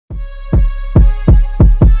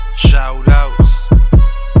Shout outs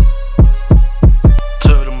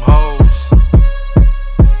to them hoes.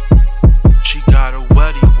 She got her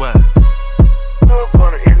wetty wet,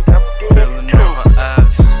 feeling on her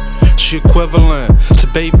ass. She equivalent to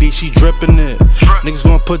baby, she dripping it. Niggas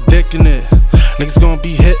gon' put dick in it, niggas gon'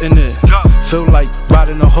 be hitting it. Feel like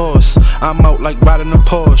riding a horse, I'm out like riding a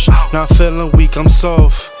Porsche. Now I'm feeling weak, I'm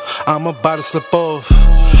soft, I'm about to slip off.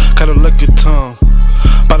 Gotta lick your tongue,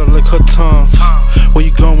 about to lick her tongue. Where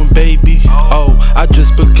you going, baby? Oh, I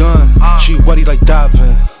just begun. She wetty like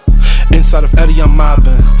diving, inside of Eddie I'm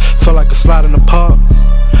mobbing. Feel like a slide in the park,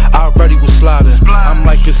 I already was sliding. I'm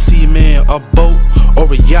like a seaman, a boat,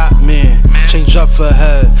 or a yacht man. Change up for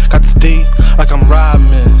head, got this D like I'm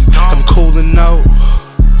riding. I'm cooling out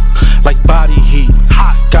like body heat.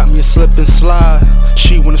 Got me a slip and slide,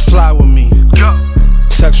 she wanna slide with me.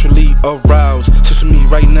 Sexually aroused, sits with me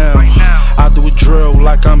right now. I do a drill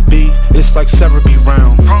like I'm B, it's like Cerebi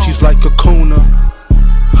round. She's like a Kuna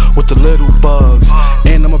with the little bugs,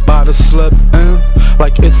 and I'm about to slip in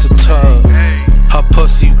like it's a tub. Her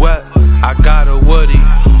pussy wet, I got a Woody.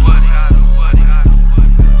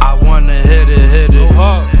 I wanna hit it, hit it.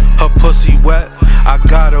 Her pussy wet, I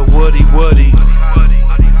got a Woody.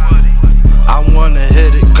 I wanna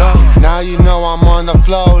hit it, go. Now you know I'm on the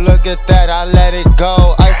flow, look at that, I let it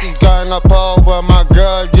go. Icy's gonna pole, but my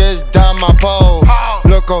girl just down my pole.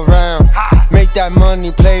 Look around, make that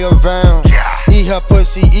money play around. Eat her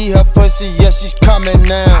pussy, yeah, she's coming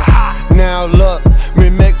now. Now look, me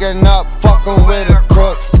making up, fucking with a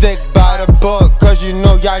crook. Stick by the book, cause you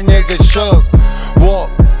know y'all niggas shook. Walk,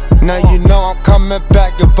 now you know I'm coming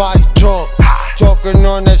back, your body talk. Talking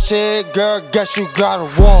on that shit, girl, guess you gotta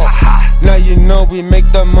walk. Now you know we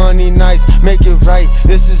make the money nice, make it right,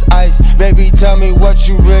 this is ice. Baby, tell me what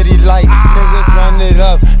you really like. Niggas run it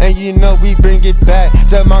up, and you know we bring it back.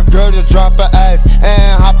 Tell my girl to drop her ass, and